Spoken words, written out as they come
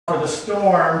For the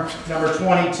Storm, number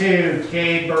 22,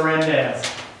 Cade Berendez.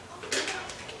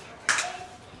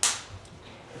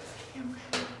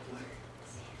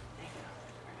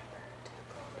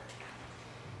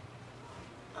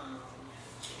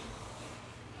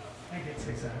 I get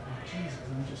 6 out. Jesus,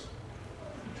 I'm just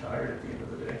tired at the end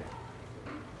of the day.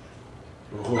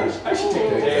 I should take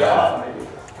the day off.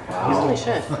 Wow. You really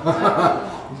should.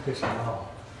 He's pitching well.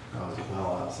 That was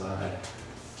well outside.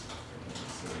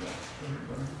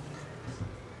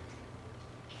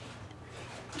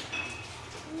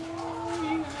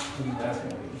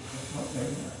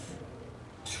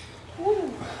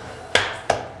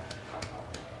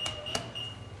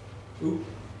 Ooh.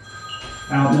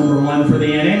 Out number 1 for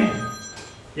the inning.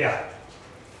 Yeah.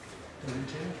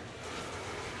 32.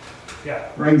 Yeah.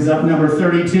 Brings up number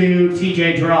 32,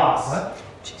 TJ Dross. What?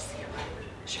 Did you see her?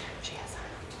 Sure, she has her.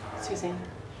 Suzanne.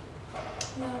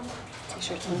 No.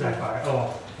 T-shirts Is on that her. fire?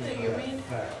 Oh. That you read?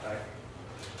 Alright.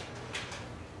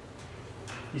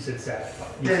 You said sad.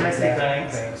 You Didn't I said say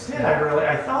thanks? Thanks. Did I really?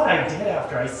 I thought I did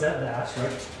after I said that. That's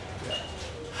right. Yeah.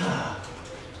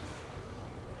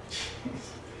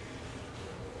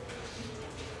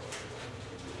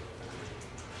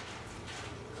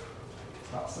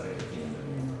 I'll say it at the end of the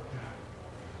year.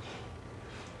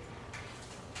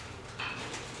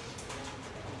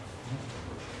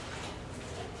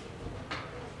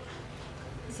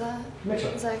 Is that?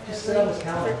 Mitchell, Is that just sit on this good?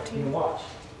 calendar 13? and watch.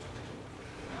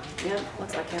 Yeah,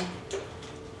 looks like him.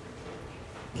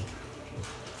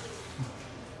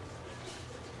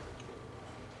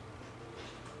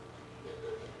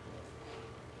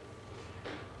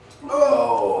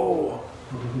 Oh!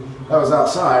 That was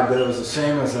outside, but it was the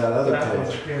same as that other That was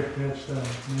a pitch. good pitch, though.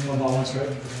 One ball, one strike.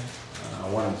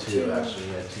 1 and 2, actually.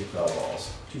 We had 2 foul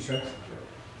balls. 2 strikes.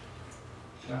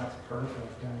 That's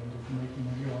perfect. I mean, just making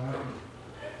me go out.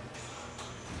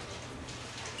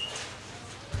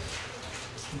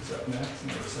 Who's up next?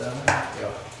 Number 7.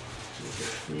 Yeah.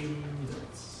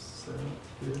 That's 7.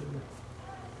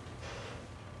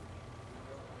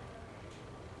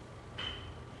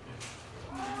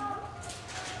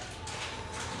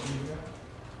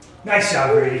 Nice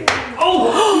job, Brady.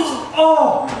 Oh!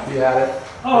 Oh! He had it.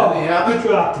 Oh! Didn't he have it? He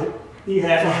dropped it. He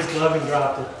had it in his glove and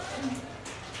dropped it.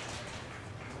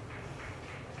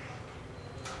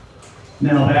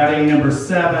 Now batting number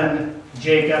 7,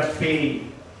 Jacob Fee.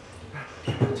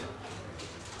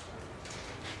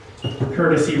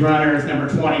 Courtesy runners number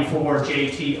 24,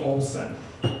 JT Olson.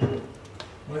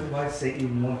 Why say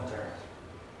even one there?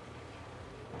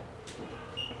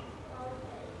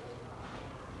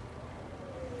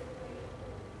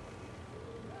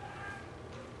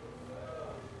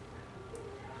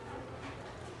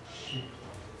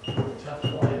 Tough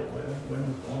play with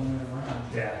wind blowing it around.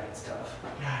 Yeah, it's tough.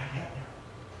 Yeah.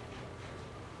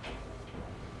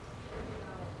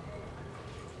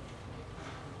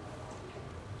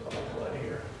 Double play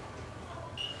here.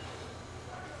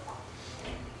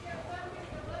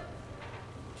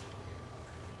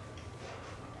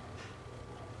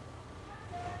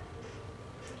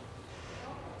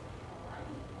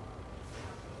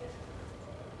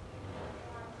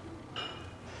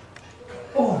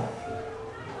 Oh!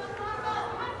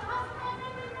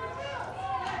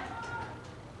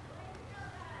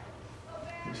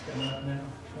 Who's coming up now?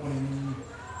 20.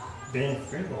 Ben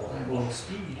Freeble, blowing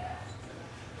speed.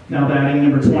 Now batting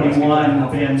number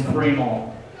 21, Ben Fremel.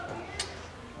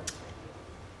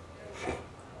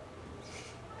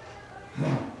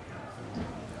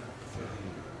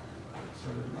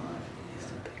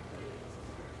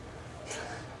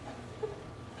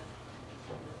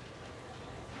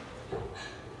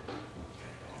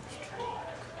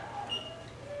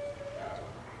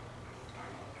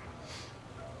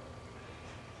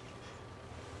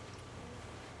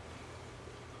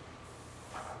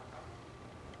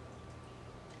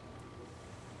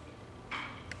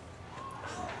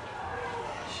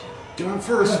 Do him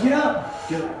first. Get up!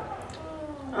 Get up.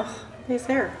 Oh, he's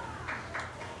there.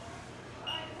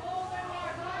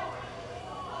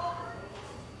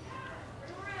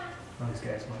 Oh, these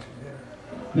guys much better.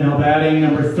 Now batting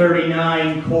number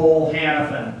 39, Cole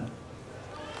Hannafin.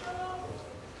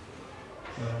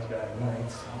 Well, he's got a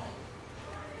night, so.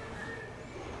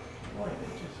 Boy,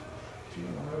 they just 2 in a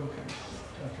row kind of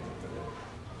stuck it with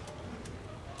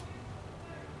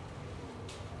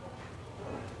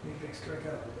it. Big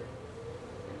strikeout.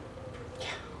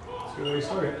 Let's go where you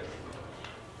started.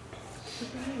 Did you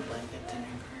bring your blanket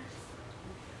dinner first?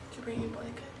 Did you bring your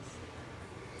blankets?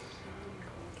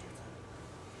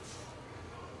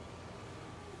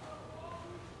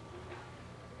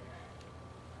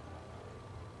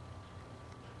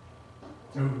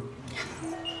 Ooh.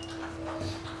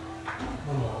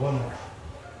 one more.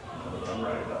 I'm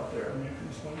right about there. I'm making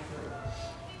this one through.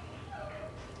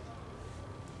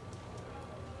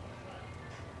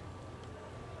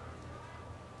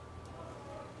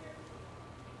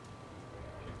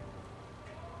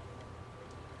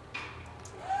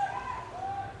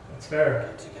 That's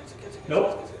fair.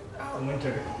 Nope. Oh. The wind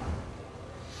took it.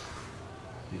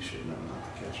 He should know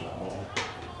not to catch that ball.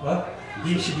 What?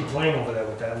 He should be playing over there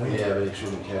with that wind. Yeah, but he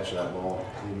shouldn't catch that ball.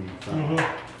 Even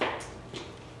Mm-hmm.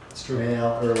 It's true.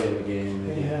 well, early in the game,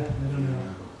 maybe. Yeah, I don't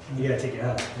know. You gotta take it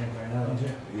out right now, don't you?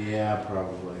 Yeah,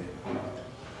 probably.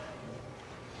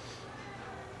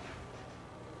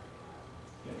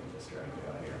 Getting this guy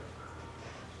out of here.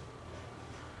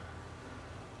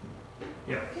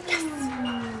 Yep.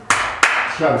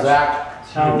 Shove, Zach.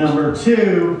 Out number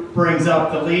 2 brings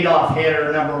up the leadoff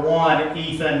hitter, number 1,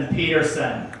 Ethan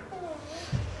Peterson.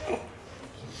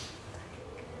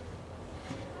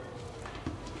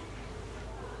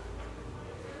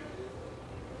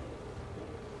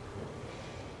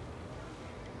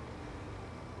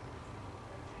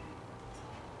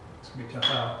 It's gonna be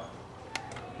tough out.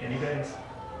 Any days.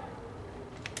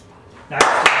 Nice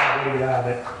job, way to get out of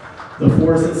it. The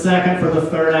force at second for the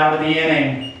third out of the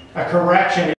inning. A correction.